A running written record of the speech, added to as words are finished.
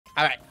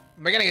Alright,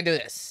 we're gonna do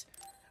this.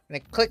 I'm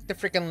gonna click the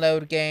freaking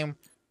load game.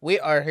 We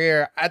are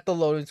here at the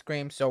loading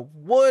screen. So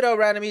what up,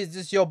 randomies? This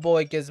is your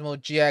boy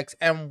Gizmo-GX,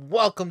 and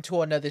welcome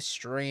to another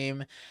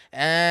stream.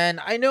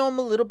 And I know I'm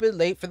a little bit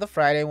late for the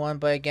Friday one,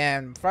 but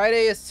again,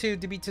 Friday is to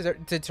be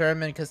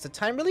determined because the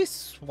time really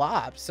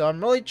swaps. So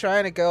I'm really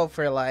trying to go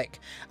for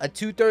like a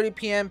 2:30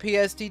 p.m.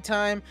 PST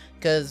time,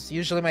 because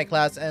usually my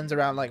class ends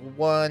around like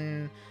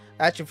 1,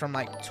 actually from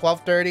like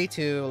 12:30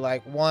 to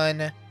like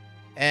 1.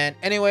 And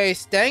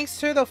anyways, thanks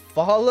to the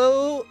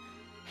follow,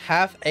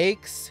 Half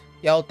Aches.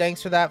 Yo,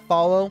 thanks for that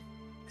follow.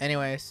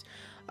 Anyways,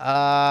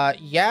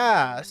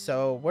 yeah,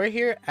 so we're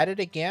here at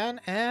it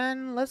again,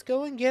 and let's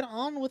go and get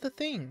on with the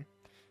thing.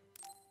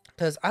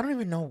 Because I don't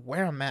even know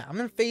where I'm at. I'm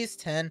in phase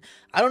 10.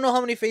 I don't know how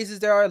many phases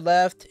there are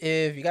left.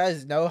 If you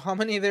guys know how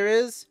many there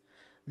is,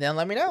 then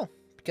let me know,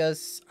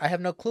 because I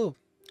have no clue.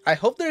 I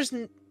hope there's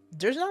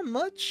not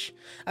much.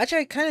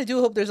 Actually, I kind of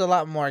do hope there's a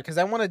lot more, because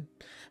I want to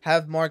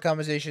have more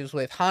conversations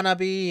with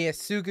Hanabi,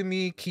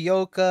 Sugumi,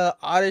 Kyoka,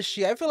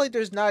 Adachi. I feel like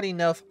there's not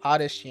enough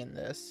Adachi in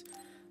this.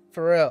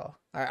 For real.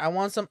 I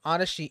want some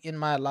Adachi in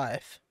my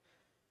life.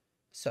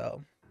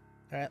 So,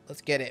 alright,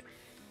 let's get it.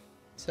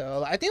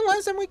 So, I think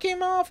last time we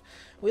came off,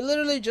 we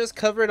literally just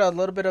covered a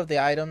little bit of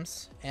the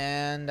items.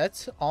 And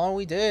that's all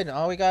we did.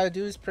 All we gotta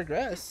do is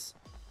progress.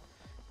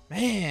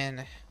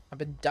 Man, I've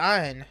been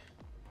dying.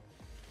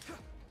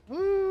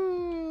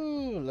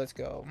 Woo! Let's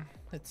go.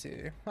 Let's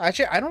see.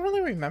 Actually, I don't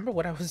really remember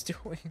what I was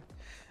doing.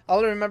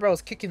 All I remember, I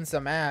was kicking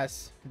some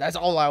ass. That's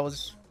all I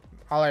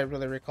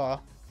really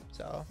recall.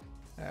 So,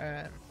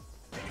 alright.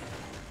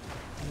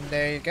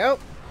 There you go.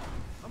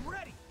 I'm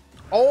ready.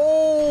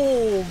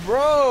 Oh,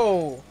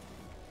 bro.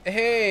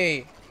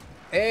 Hey,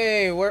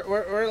 hey,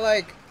 we're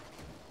like,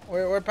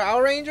 we're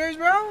Power Rangers,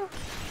 bro.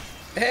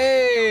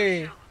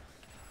 Hey.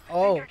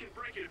 Oh.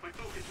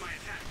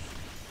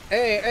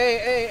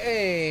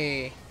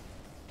 Hey.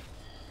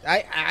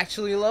 I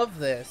actually love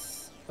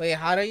this. Wait,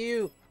 how do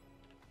you...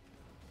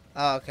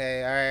 Oh,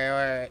 okay,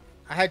 alright.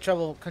 I had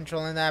trouble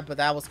controlling that, but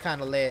that was kind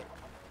of lit.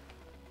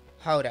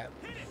 Hold up.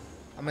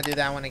 I'm gonna do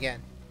that one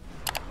again.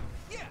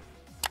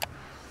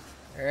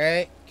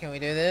 Alright, can we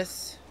do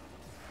this?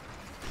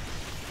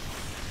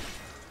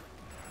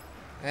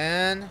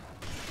 And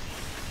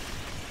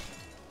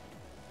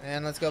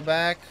let's go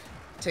back.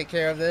 Take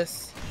care of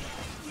this.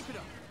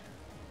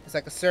 It's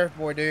like a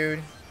surfboard,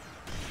 dude.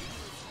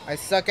 I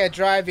suck at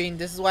driving.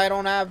 This is why I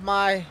don't have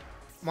my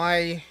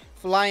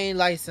flying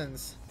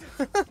license.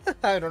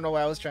 I don't know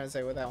what I was trying to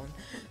say with that one.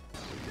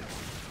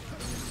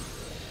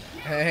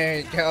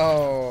 There you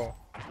go.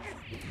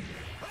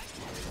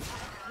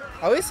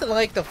 I always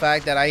like the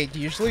fact that I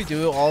usually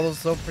do all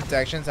those little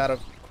protections out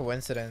of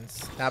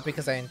coincidence, not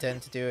because I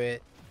intend to do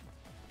it.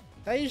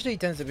 That usually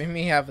tends to be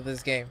me half of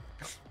this game.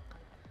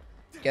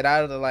 Get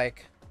out of the,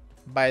 like,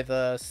 by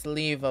the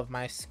sleeve of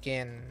my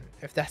skin,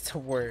 if that's a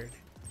word.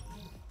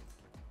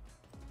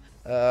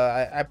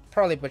 I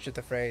probably butchered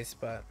the phrase,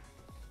 but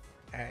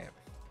alright.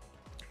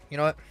 You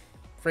know what?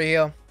 Free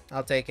heal.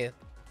 I'll take it.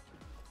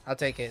 I'll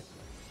take it.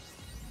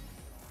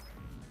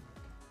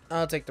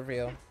 I'll take the free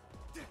heal.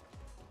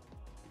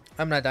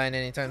 I'm not dying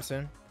anytime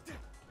soon.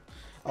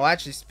 Oh,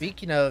 actually,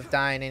 speaking of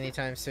dying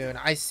anytime soon,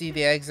 I see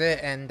the exit,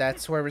 and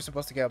that's where we're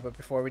supposed to go. But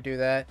before we do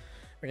that,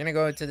 we're gonna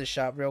go into the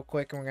shop real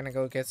quick, and we're gonna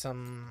go get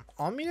some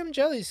all-medium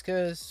jellies,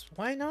 because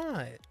why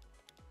not?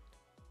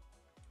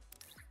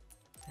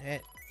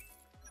 Alright.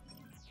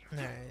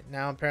 Alright,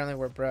 now apparently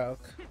we're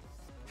broke.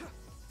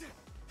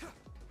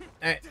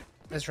 Alright,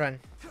 let's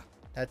run.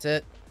 That's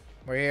it.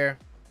 We're here.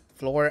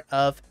 Floor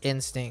of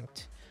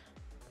Instinct.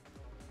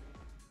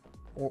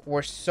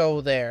 We're so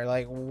there.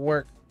 Like,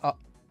 we're up.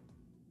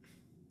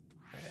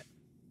 Right.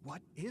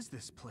 What is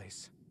this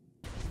place?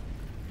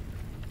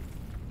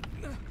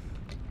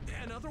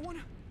 Another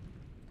one?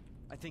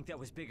 I think that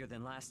was bigger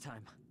than last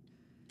time.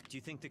 Do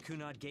you think the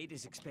Kunad gate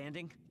is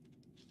expanding?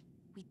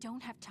 We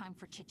don't have time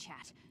for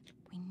chit-chat.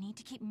 We need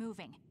to keep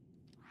moving.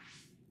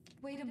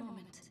 Wait a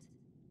moment.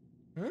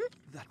 Hmm?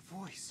 That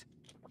voice.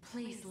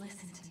 Please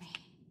listen to me.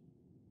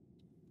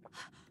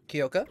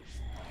 Kyoka?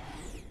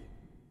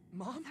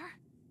 Mom? Mother?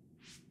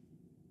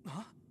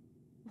 Huh?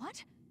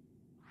 What?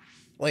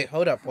 Wait,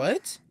 hold up.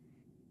 What?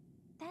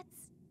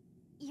 That's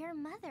your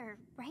mother,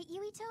 right,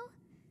 Yuito?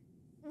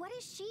 What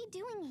is she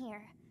doing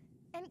here?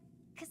 And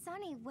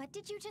Kasane, what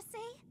did you just say?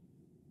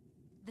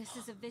 This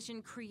is a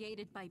vision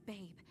created by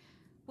Babe.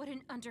 What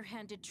an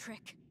underhanded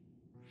trick.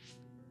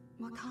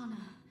 Wakana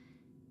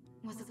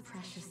was a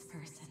precious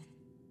person.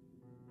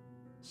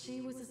 She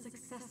was a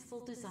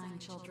successful design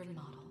children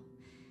model,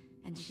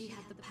 and she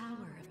had the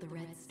power of the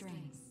red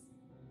strings.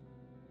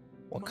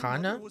 My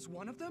Wakana? mother was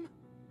one of them?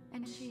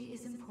 And she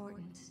is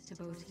important to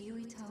both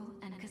Yuito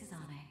and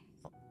Kasane.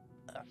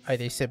 Are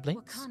they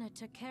siblings? Wakana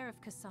took care of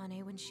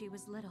Kasane when she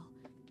was little.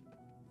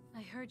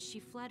 I heard she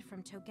fled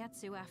from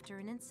Togetsu after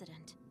an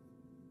incident.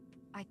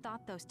 I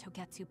thought those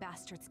Togetsu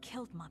bastards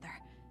killed Mother.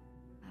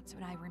 That's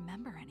what I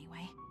remember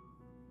anyway.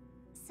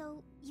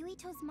 So,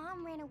 Yuito's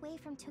mom ran away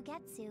from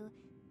Togetsu,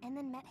 and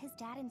then met his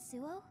dad in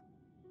Suo?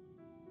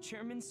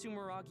 Chairman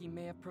Sumeragi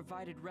may have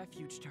provided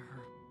refuge to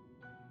her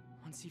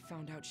once he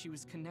found out she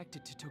was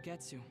connected to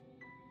Togetsu.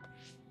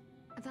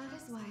 That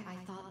is why I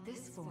thought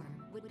this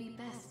form would be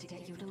best to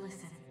get you to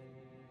listen.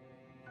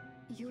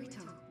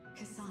 Yuito,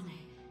 Kasane,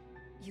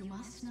 you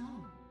must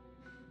know.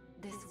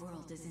 This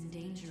world is in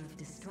danger of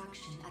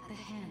destruction at the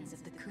hands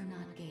of the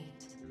Kunad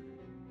Gate.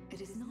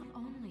 It is not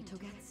only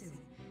Togetsu.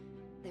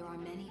 There are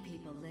many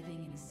people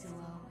living in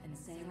Suo and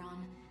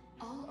Seiran,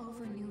 all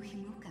over New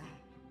Himuka.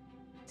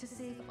 To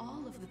save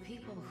all of the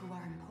people who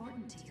are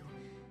important to you,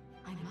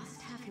 I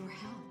must have your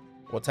help.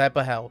 What type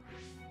of help?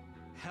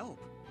 Help?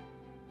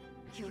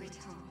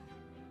 Yuito,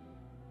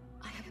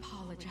 I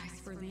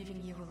apologize for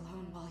leaving you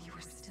alone while you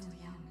were still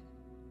young.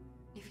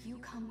 If you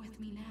come with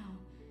me now,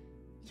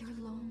 your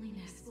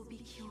loneliness will be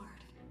cured.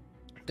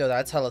 Dude,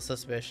 that's hella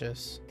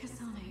suspicious.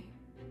 Kasane,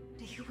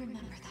 do you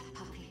remember that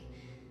puppy?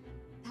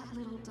 That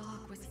little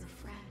dog was your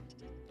friend.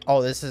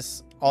 Oh, this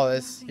is all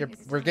this. Nothing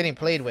is We're done, getting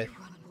played with.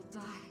 everyone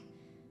will die.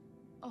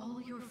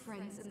 All your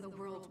friends in the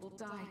world will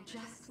die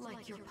just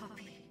like your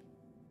puppy.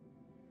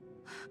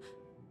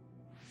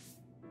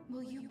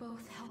 Will you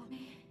both help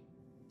me?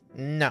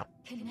 No.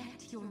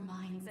 Connect your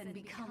minds and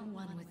become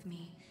one with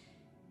me.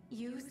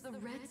 Use the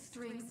red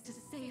strings to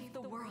save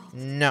the world.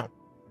 No.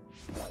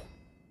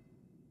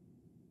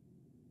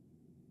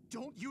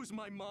 Don't use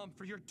my mom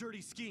for your dirty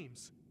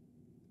schemes.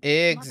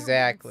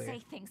 Exactly. Mother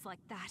wouldn't say things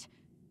like that.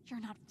 You're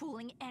not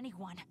fooling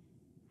anyone.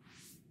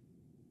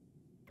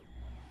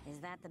 Is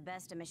that the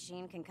best a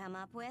machine can come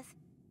up with?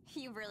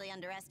 You really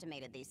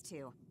underestimated these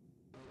two.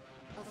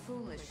 A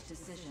foolish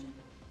decision.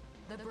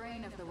 The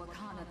brain of the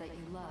Wakana that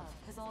you love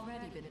has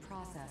already been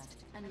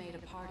processed and made a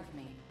part of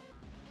me.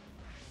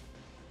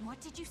 What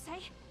did you say?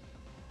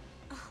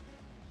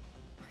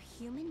 Are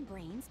human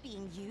brains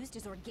being used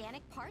as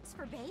organic parts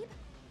for Babe?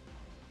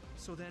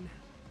 So then,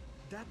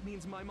 that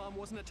means my mom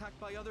wasn't attacked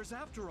by others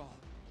after all.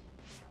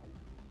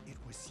 It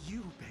was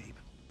you, Babe.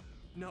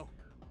 No,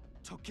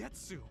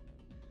 Togetsu.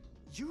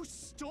 You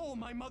stole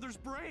my mother's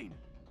brain!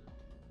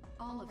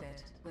 All of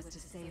it was to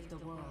save the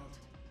world.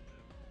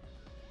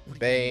 What do you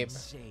Babe. mean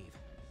save?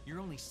 You're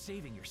only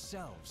saving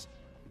yourselves.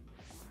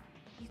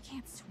 You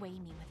can't sway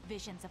me with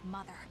visions of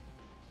Mother.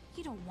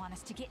 You don't want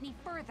us to get any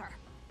further.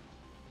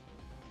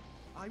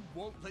 I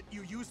won't let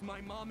you use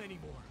my mom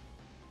anymore.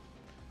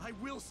 I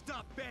will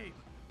stop Babe.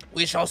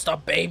 We shall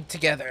stop Babe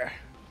together.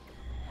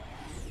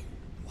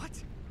 What?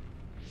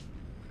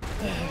 The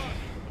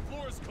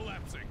floor is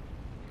collapsing.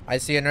 I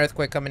see an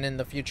earthquake coming in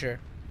the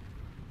future.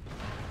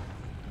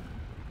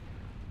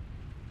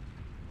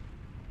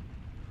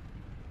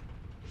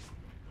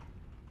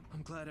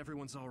 I'm glad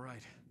everyone's all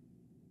right.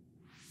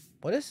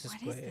 What is this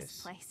What place? is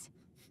this place?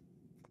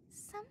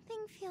 Something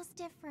feels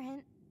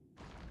different.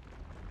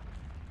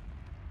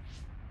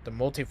 The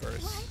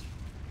multiverse. What?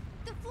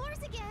 The floors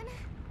again!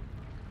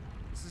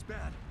 This is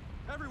bad.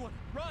 Everyone,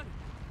 run!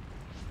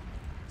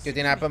 Good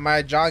thing I put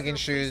my jogging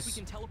Is there a place shoes.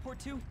 we can teleport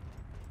to?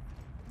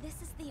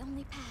 This is the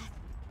only path.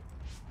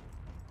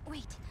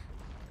 Wait.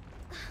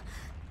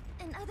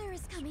 Another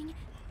is coming.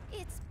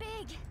 It's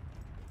big.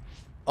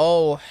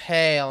 Oh,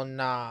 hell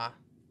nah.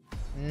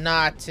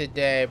 Not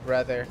today,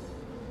 brother.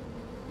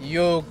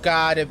 You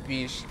gotta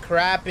be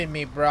crapping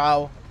me,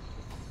 bro.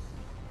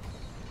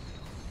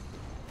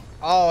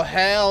 Oh,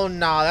 hell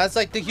nah. That's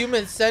like the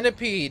human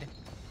centipede.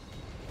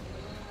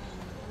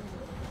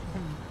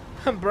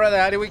 Brother,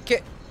 how do we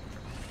get...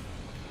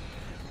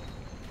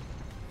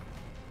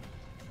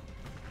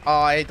 Oh,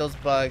 I hate those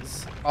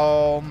bugs.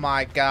 Oh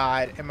my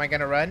god. Am I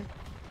gonna run?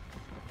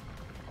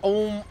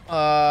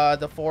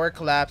 The floor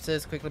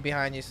collapses quickly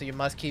behind you, so you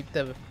must keep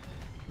the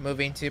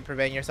moving to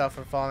prevent yourself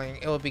from falling.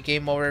 It will be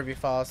game over if you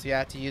fall, so you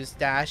have to use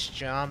dash,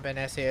 jump, and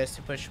SAS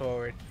to push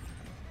forward.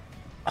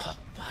 Oh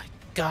my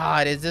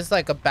god, is this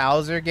like a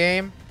Bowser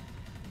game?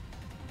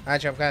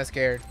 Actually, I'm kind of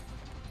scared.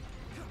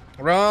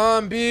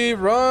 Run, B,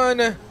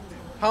 run!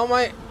 How am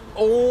I...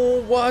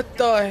 Oh, what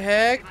the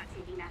heck?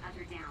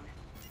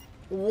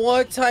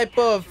 What type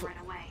of...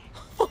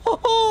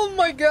 Oh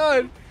my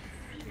god!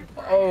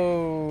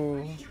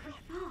 Oh...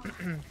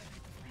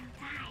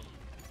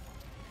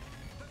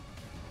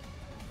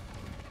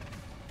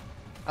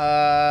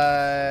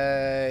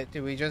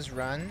 Do we just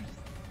run?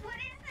 What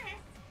is this?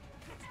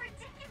 It's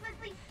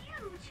ridiculously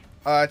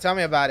huge. Tell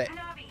me about it.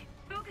 Hanabi,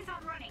 focus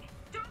on running.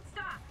 Don't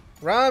stop.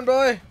 Run,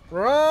 boy!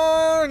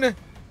 Run!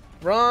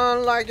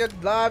 Run like your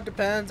life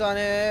depends on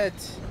it.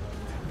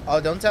 Oh,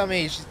 don't tell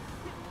me.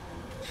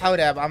 Hold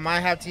up, I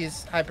might have to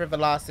use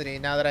hypervelocity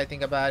now that I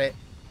think about it.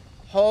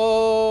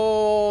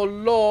 Oh,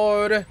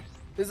 Lord.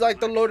 It's like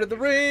the Lord of the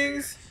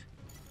Rings.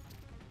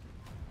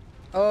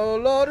 Oh,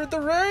 Lord of the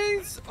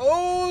Rings.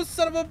 Oh,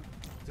 son of a...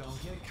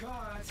 Don't get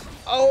caught.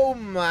 Oh,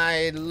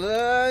 my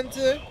Lord.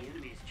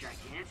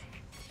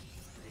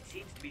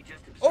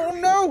 Oh,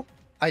 no.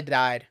 I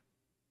died.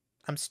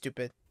 I'm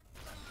stupid.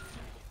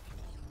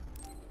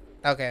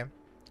 Okay.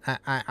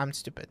 I'm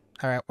stupid.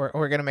 All right,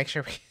 we're going to make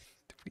sure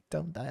we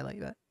don't die like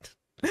that.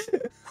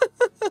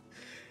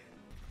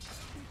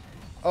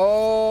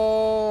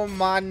 Oh,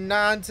 my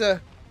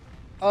Nanta.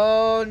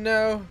 Oh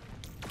no.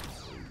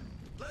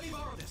 Let me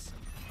borrow this.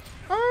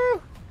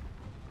 Oh!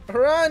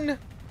 Run!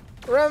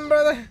 Run,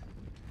 brother!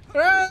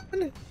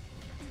 Run!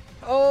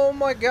 Oh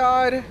my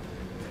god!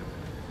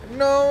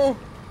 No!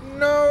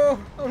 No!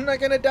 I'm not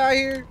gonna die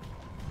here!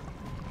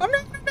 I'm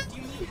not gonna die! Do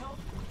you need help?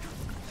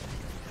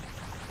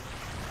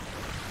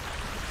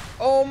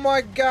 Oh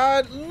my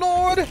god!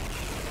 Lord!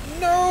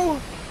 No!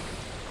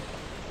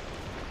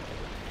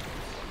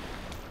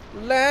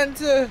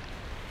 Lanta!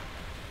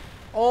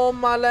 Oh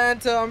my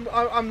Lanta!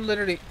 I'm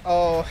literally.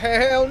 Oh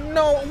hell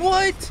no!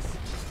 What?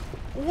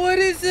 What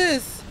is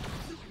this?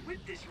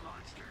 With this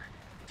monster.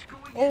 It's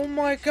going Oh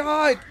my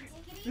god!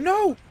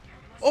 No!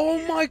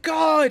 Oh my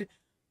god!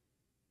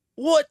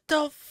 What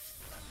the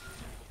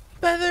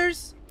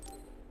feathers?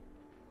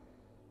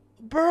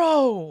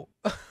 Bro!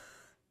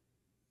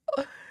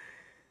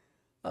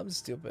 I'm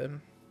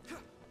stupid.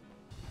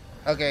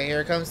 Okay,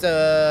 here comes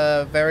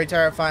the very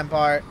terrifying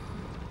part.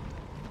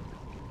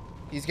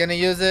 He's gonna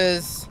use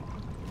his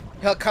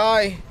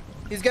Hakai.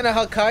 He's gonna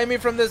Hakai me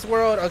from this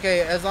world.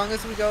 Okay, as long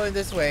as we go in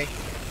this way.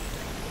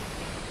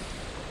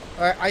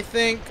 Alright, I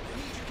think,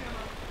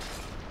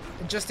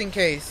 just in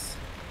case.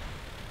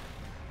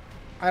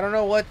 I don't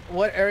know what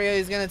area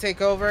he's gonna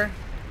take over.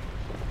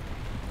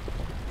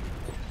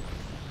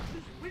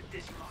 with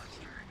this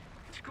monster.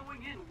 It's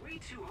going in way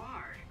too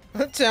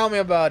hard. Tell me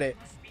about it.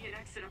 Must be an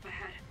exit up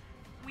ahead.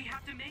 We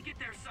have to make it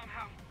there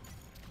somehow.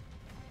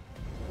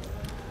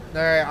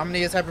 Alright, I'm gonna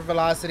use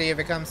hypervelocity if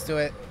it comes to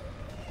it.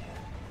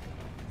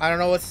 I don't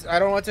know what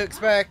to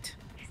expect.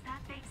 Is that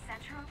big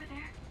center over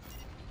there?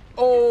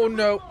 Oh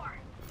no.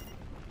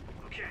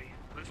 Okay,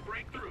 let's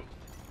break through.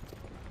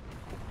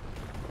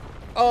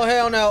 Oh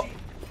hell no.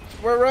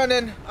 We're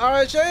running.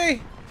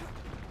 RHA!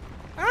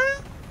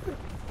 Ah!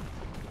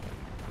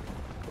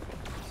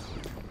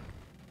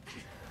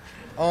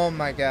 Oh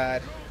my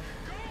god.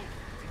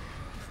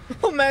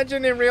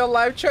 Imagine in real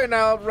life trying to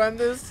outrun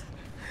this.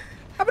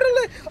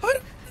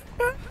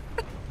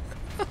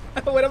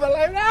 What am I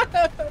like now?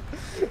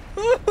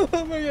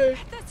 Oh my god.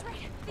 That's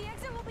right. The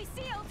exit will be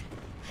sealed.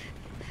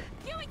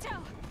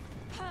 Yuito!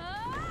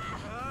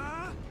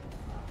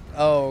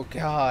 Oh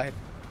god.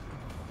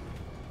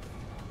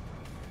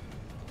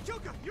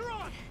 Yuka, you're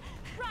on.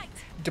 Right.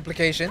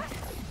 Duplication.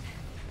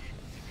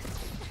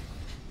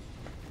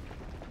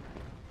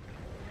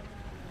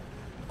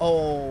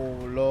 Oh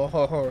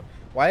lord.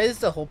 Why is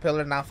the whole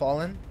pillar not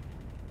falling?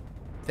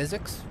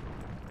 Physics?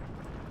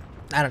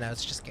 I don't know,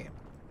 it's just a game.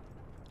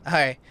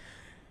 Alright.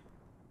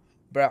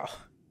 Bro.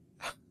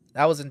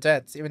 That was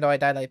intense, even though I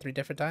died like 3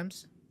 different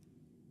times.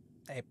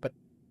 Hey, but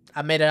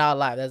I made it out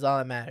alive, that's all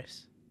that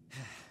matters.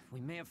 We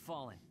may have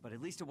fallen, but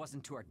at least it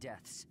wasn't to our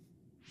deaths.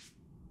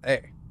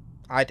 Hey,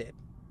 I did.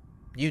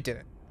 You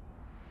didn't.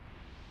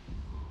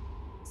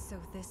 So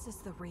this is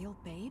the real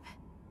Babe?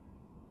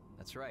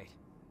 That's right.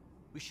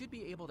 We should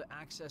be able to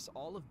access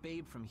all of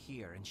Babe from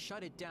here and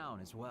shut it down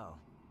as well.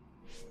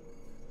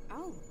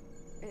 Oh,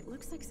 it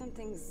looks like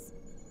something's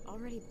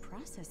already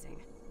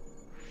processing.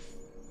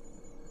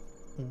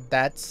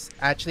 That's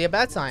actually a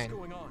bad sign.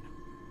 What's going on?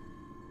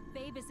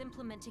 Babe is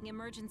implementing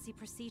emergency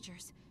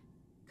procedures.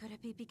 Could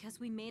it be because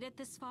we made it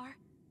this far?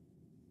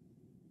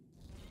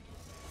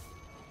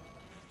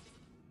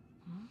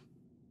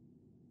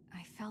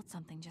 I felt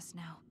something just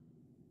now.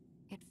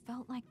 It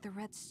felt like the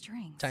red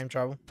strings. Time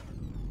travel.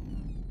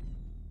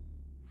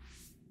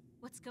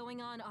 What's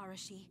going on,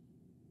 Arashi?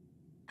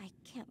 I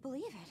can't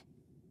believe it.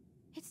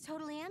 It's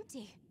totally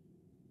empty.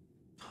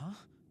 Huh?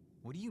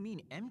 What do you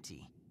mean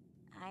empty?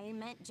 I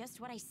meant just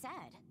what I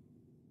said.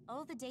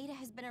 All the data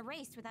has been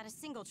erased without a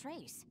single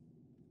trace.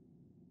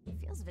 It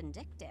feels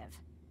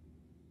vindictive.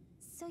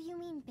 So you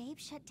mean Babe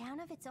shut down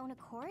of its own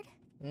accord?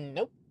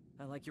 Nope.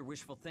 I like your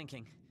wishful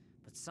thinking,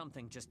 but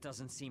something just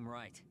doesn't seem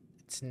right.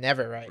 It's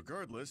never right.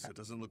 Regardless, it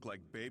doesn't look like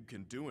Babe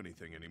can do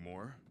anything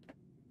anymore.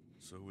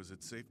 So is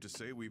it safe to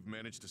say we've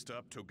managed to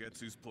stop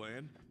Togetsu's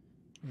plan?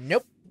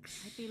 Nope.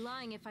 I'd be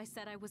lying if I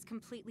said I was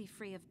completely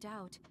free of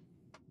doubt.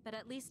 But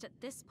at least at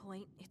this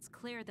point, it's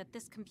clear that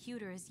this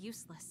computer is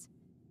useless.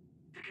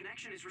 The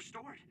connection is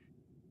restored.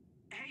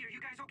 Hey, are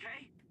you guys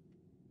okay?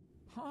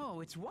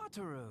 Oh, it's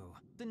Wataru.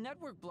 The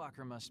network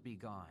blocker must be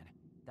gone.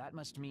 That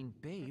must mean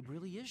Babe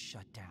really is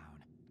shut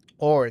down.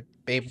 Or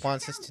Babe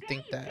wants us to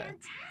think that.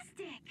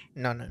 Fantastic!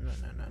 No.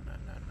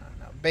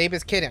 Babe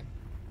is kidding.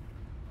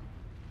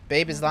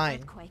 Babe is Another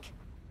lying. earthquake.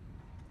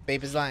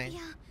 Babe is lying.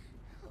 Yeah,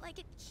 like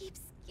it keeps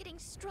getting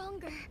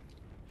stronger.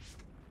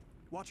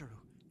 Wataru,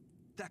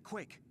 that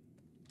quake.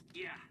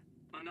 Yeah,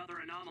 another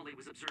anomaly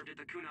was observed at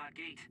the Kunad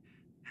Gate,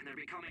 and they're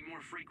becoming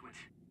more frequent.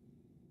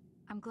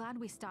 I'm glad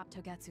we stopped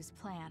Togetsu's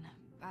plan,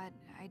 but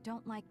I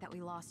don't like that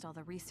we lost all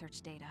the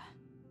research data.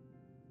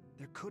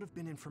 There could have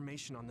been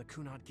information on the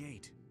Kunad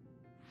Gate.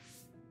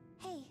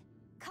 Hey,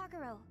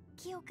 Kagero,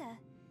 Kyoka,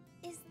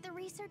 is the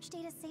research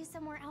data saved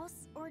somewhere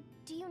else, or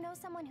do you know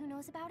someone who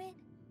knows about it?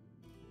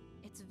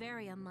 It's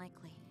very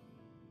unlikely.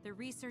 The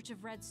research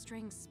of red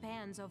strings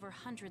spans over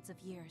hundreds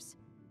of years.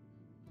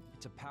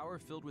 It's a power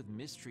filled with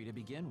mystery to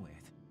begin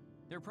with.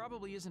 There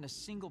probably isn't a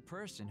single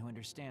person who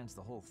understands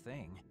the whole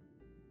thing.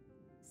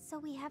 So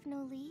we have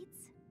no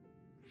leads?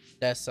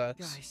 That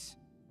sucks. Guys,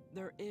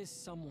 there is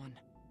someone.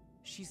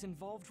 She's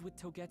involved with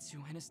Togetsu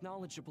and is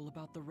knowledgeable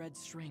about the red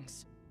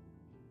strings.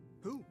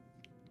 Who?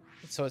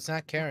 So it's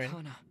not Karen.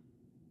 Wakana.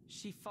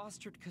 She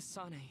fostered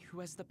Kasane, who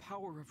has the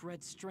power of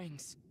red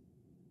strings.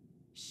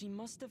 She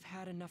must have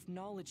had enough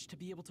knowledge to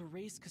be able to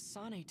raise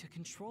Kasane to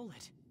control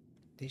it.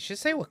 Did she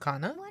say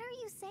Wakana? What are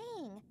you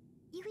saying?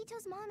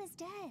 Yuito's mom is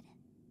dead.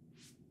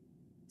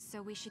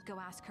 So we should go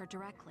ask her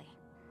directly.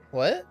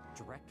 What?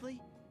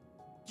 Directly?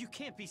 You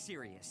can't be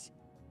serious.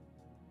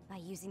 By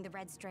using the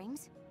red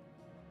strings?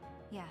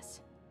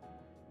 Yes.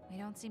 We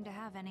don't seem to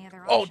have any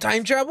other Oh, options.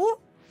 time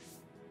travel?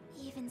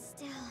 Even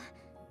still,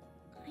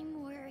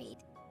 I'm worried.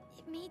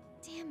 It may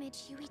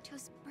damage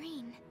Yuito's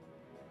brain.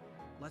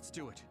 Let's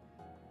do it.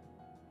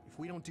 If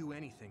we don't do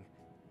anything,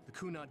 the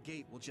Kunad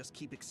Gate will just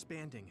keep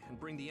expanding and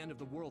bring the end of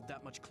the world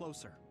that much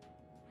closer.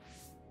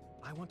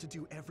 I want to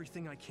do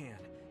everything I can,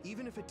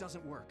 even if it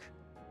doesn't work.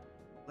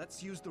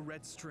 Let's use the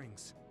red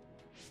strings.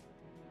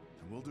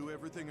 And we'll do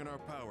everything in our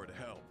power to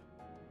help.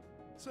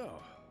 So,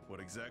 what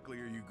exactly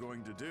are you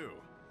going to do?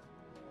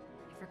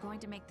 If we're going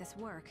to make this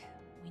work,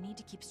 we need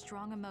to keep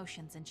strong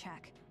emotions in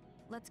check.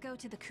 Let's go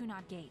to the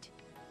Kunad Gate.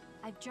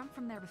 I've jumped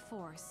from there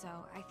before, so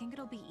I think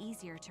it'll be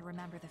easier to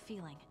remember the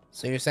feeling.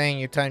 So you're saying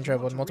you time I want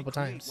traveled to multiple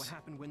recreate times? What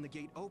happened when the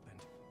gate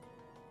opened?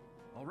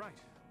 All right,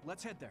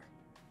 let's head there.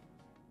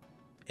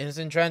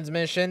 Instant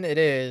transmission it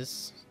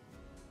is.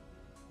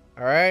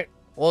 Alright.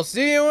 We'll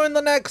see you in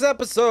the next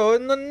episode,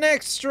 in the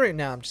next stream.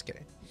 No, I'm just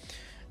kidding.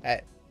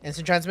 Alright.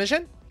 Instant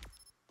transmission?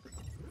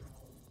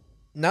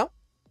 No?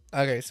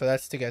 Okay, so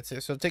that's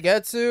Togetsu. So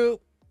Togetsu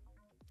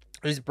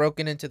is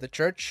broken into the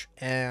church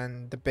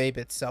and the Babe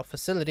itself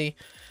facility.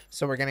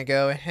 So we're gonna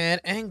go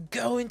ahead and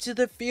go into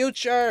the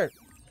future.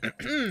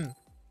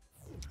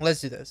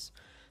 Let's do this.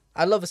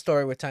 I love a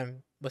story with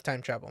time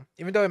travel.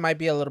 Even though it might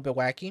be a little bit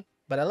wacky,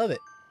 but I love it.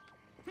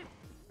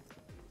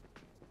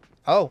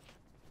 Oh.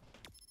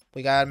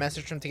 We got a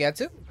message from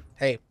Togetsu?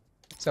 Hey.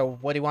 So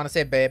what do you want to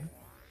say, babe?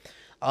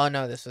 Oh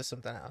no, this was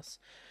something else.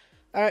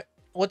 Alright.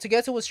 What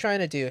Togetsu was trying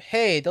to do.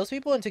 Hey, those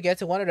people in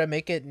Togetsu wanted to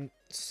make it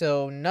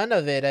so none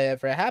of it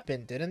ever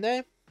happened, didn't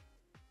they?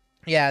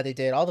 Yeah, they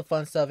did. All the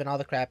fun stuff and all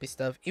the crappy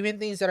stuff. Even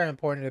things that are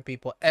important to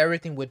people.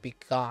 Everything would be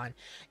gone.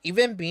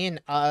 Even being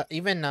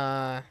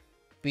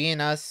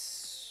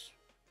us...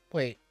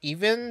 Wait.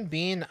 Even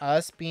being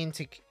us being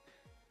to...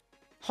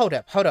 Hold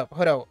up.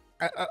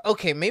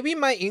 Okay, maybe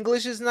my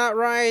English is not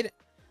right.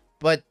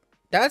 But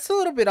that's a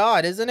little bit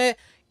odd, isn't it?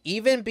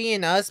 Even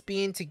being us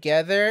being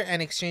together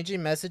and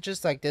exchanging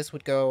messages like this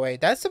would go away.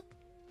 That's a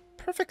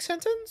perfect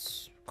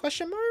sentence?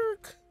 Question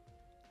mark?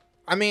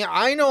 I mean,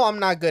 I know I'm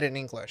not good in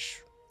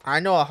English.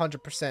 I know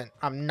 100%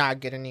 I'm not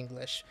good in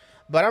English.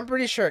 But I'm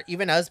pretty sure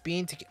even us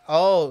being together...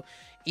 Oh,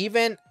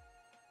 even...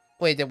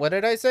 Wait, what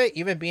did I say?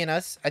 Even being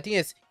us? I think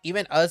it's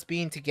even us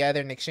being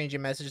together and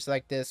exchanging messages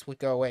like this would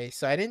go away.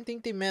 So I didn't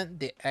think they meant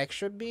the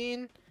extra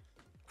being.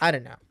 I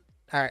don't know.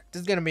 Alright,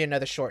 this is going to be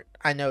another short.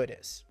 I know it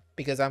is.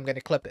 Because I'm going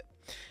to clip it.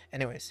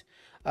 Anyways.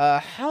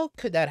 How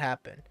could that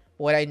happen?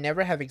 Would I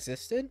never have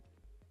existed?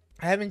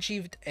 I haven't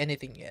achieved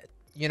anything yet.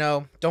 You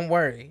know, don't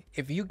worry.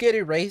 If you get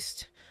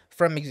erased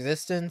from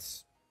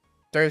existence,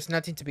 there's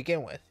nothing to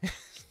begin with.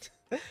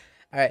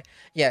 Alright,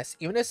 yes,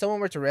 even if someone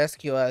were to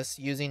rescue us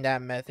using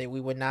that method, we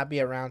would not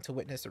be around to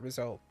witness the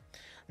result.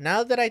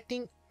 Now that I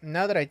think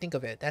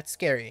of it, that's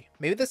scary.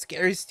 Maybe the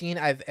scariest scene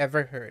I've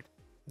ever heard.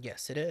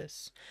 Yes, it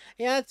is.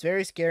 Yeah, it's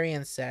very scary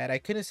and sad. I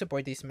couldn't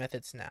support these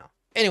methods now.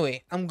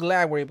 Anyway, I'm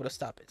glad we're able to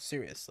stop it,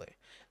 seriously.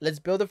 Let's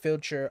build the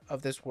future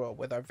of this world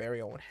with our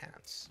very own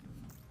hands.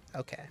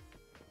 Okay.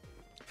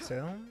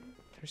 So,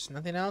 there's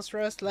nothing else for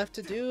us left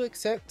to do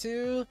except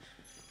to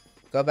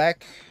go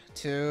back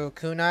to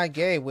Kunad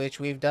Gate, which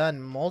we've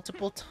done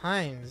multiple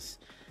times.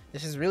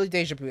 This is really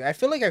deja vu. I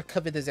feel like I've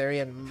covered this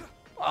area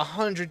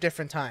 100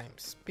 different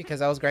times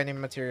because I was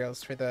grinding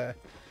materials for the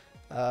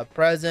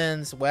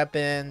presents,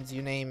 weapons,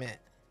 you name it.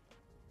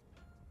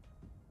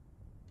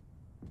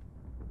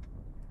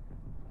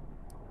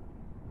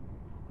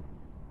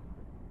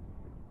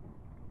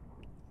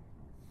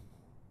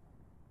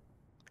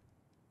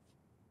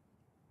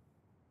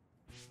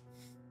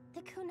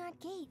 The Kunad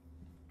Gate.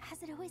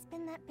 Has it always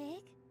been that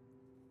big?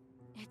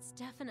 It's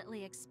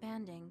definitely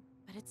expanding,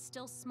 but it's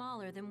still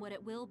smaller than what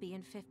it will be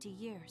in 50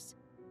 years.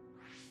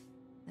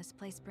 This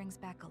place brings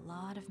back a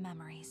lot of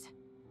memories.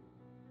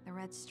 The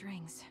red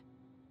strings.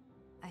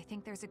 I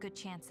think there's a good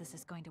chance this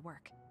is going to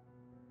work.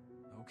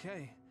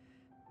 Okay.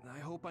 I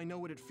hope I know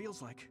what it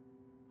feels like.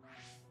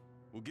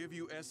 We'll give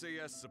you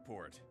SAS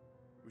support.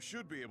 We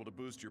should be able to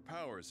boost your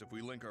powers if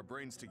we link our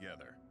brains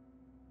together.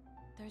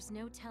 There's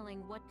no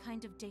telling what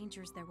kind of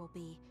dangers there will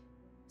be,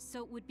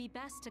 so it would be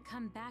best to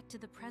come back to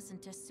the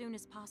present as soon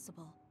as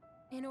possible.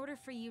 In order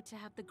for you to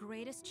have the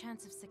greatest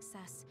chance of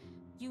success,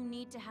 you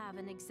need to have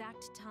an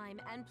exact time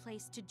and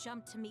place to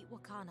jump to meet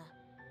Wakana.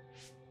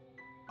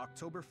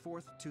 October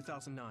 4th,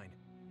 2009.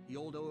 The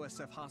old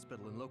OSF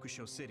hospital in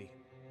Lokusho City.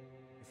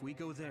 If we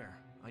go there,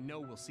 I know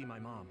we'll see my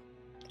mom.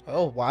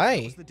 Oh, That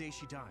why? was the day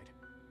she died.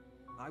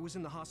 I was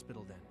in the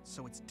hospital then,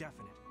 so it's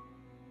definite.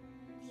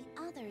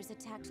 The others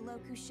attacked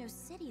Lokusho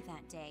City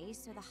that day,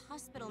 so the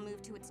hospital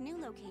moved to its new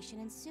location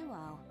in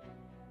Suo.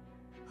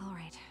 All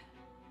right.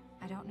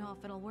 I don't know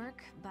if it'll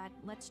work, but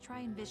let's try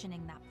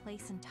envisioning that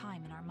place and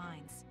time in our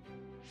minds.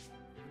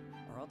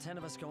 Are all 10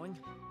 of us going?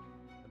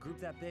 A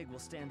group that big will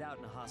stand out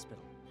in a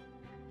hospital.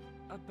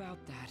 About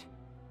that.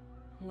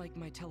 Like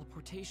my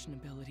teleportation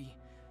ability,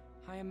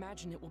 I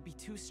imagine it will be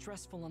too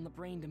stressful on the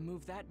brain to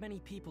move that many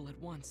people at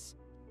once.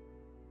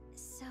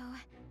 So,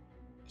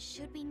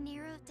 should we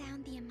narrow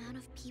down the amount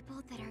of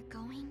people that are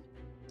going?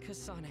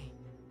 Kasane,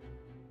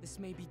 this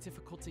may be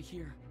difficult to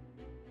hear,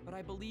 but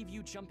I believe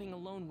you jumping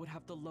alone would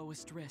have the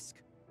lowest risk.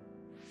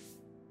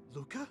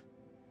 Luca?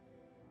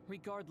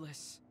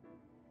 Regardless,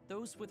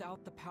 those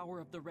without the power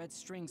of the red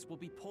strings will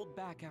be pulled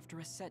back after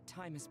a set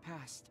time has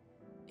passed.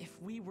 If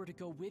we were to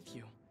go with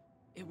you,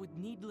 it would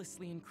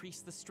needlessly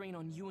increase the strain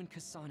on you and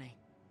Kasane.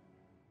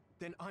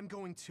 Then I'm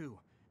going too.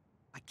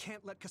 I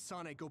can't let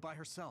Kasane go by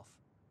herself.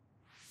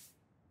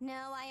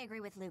 No, I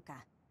agree with Luca.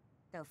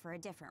 Though for a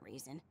different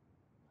reason.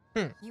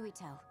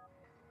 Yuito,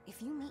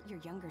 if you meet your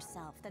younger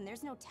self, then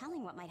there's no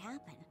telling what might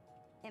happen.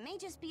 It may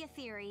just be a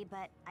theory,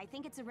 but I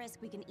think it's a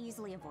risk we can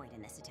easily avoid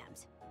in this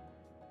attempt.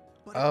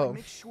 But Oh, I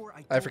make sure I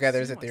I don't forgot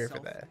there's see a theory for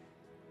myself. that.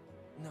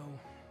 No,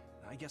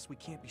 I guess we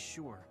can't be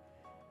sure.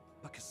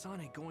 But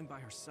Kasane going by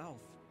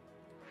herself.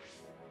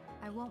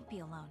 I won't be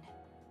alone.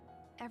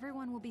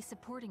 Everyone will be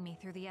supporting me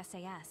through the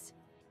SAS.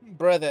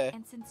 Brother.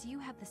 And since you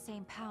have the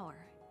same power,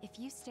 if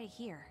you stay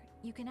here,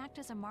 you can act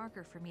as a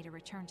marker for me to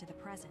return to the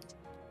present.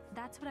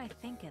 That's what I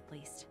think, at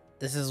least.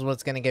 This is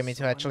what's gonna get me to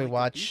So I'm actually like a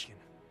watch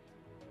beacon.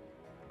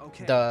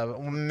 Okay. the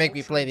but make don't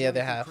me try play to the do other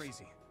anything half.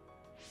 Crazy.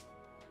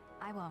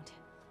 I won't.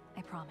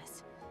 I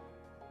promise.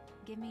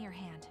 Give me your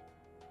hand.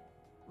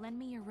 Lend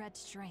me your red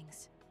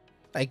strings.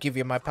 I give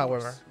you my Of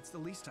course, power. it's the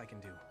least I can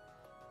do.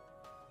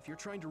 If you're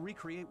trying to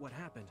recreate what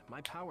happened, my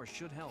power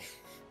should help.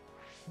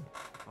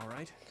 All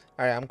right,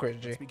 Alright, I'm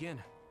let's cringy.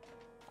 begin.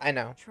 I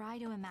know. Try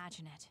to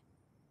imagine it.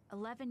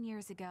 11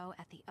 years ago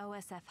at the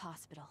OSF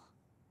hospital.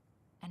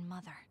 And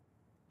Mother.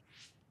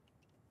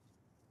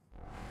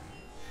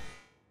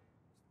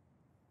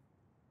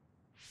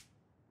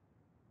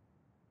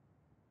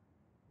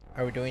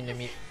 Are we doing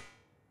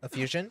a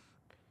fusion?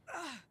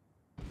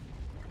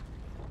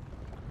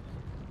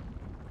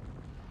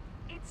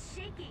 It's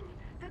shaking.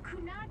 The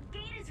Kunad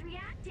gate is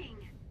reacting.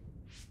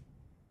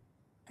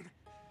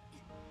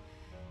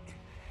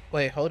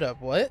 Wait, hold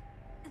up. What?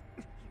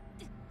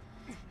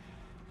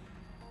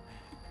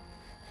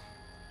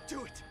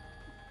 Do it.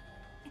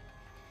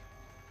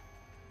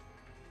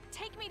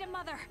 Take me to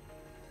Mother!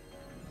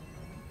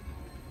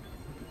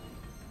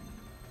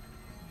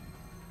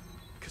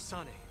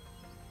 Kasane,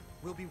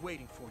 we'll be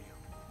waiting for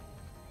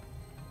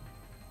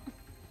you.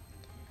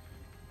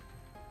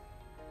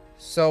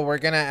 So we're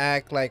gonna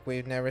act like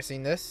we've never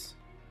seen this?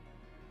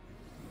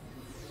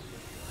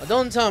 Oh,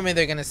 don't tell me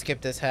they're gonna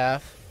skip this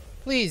half.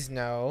 Please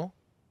no.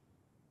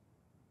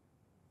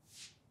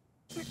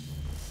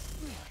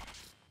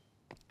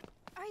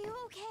 Are you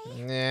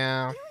okay?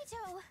 Yeah,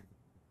 Yuito!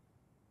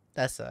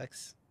 that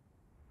sucks.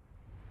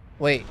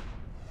 Wait,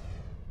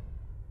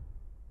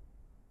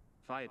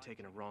 If I had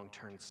taken a wrong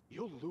turn,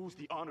 You'll lose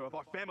the honor of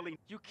our family.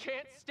 You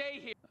can't stay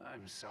here.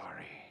 I'm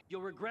sorry.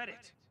 You'll regret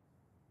it.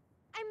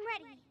 I'm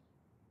ready.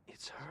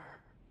 It's her.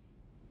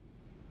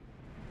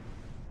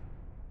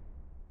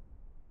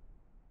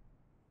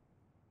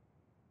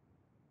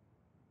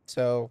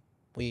 so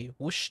we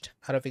whooshed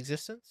out of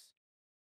existence?